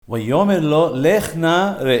ויאמר לו, לך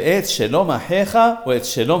נא ראה את שלום אחיך ואת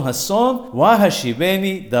שלום הצאן,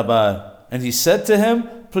 והשיבני דבר. And he said to him,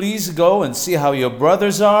 please go and see how your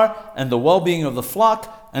brothers are and the well-being of the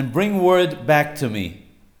flock, and bring word back to me.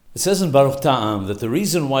 It says in Baruch Ta'am that the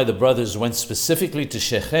reason why the brothers went specifically to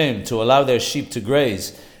Shechem to allow their sheep to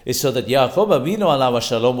graze is so that Ya'aqob Avinu alav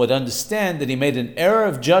shalom would understand that he made an error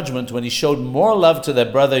of judgment when he showed more love to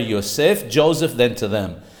their brother Yosef, Joseph, than to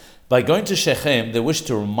them. By going to Shechem, they wished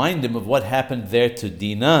to remind him of what happened there to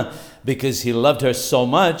Dinah, because he loved her so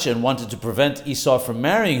much and wanted to prevent Esau from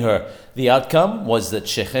marrying her. The outcome was that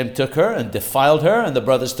Shechem took her and defiled her, and the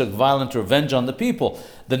brothers took violent revenge on the people.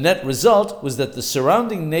 The net result was that the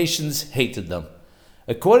surrounding nations hated them.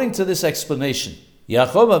 According to this explanation,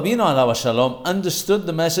 Ya'aqob Avinu alav shalom understood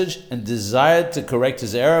the message and desired to correct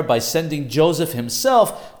his error by sending Joseph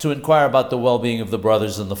himself to inquire about the well-being of the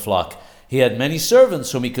brothers in the flock. He had many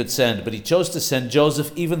servants whom he could send, but he chose to send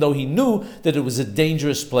Joseph even though he knew that it was a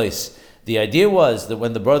dangerous place. The idea was that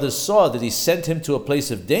when the brothers saw that he sent him to a place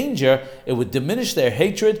of danger, it would diminish their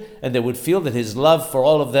hatred and they would feel that his love for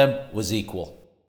all of them was equal.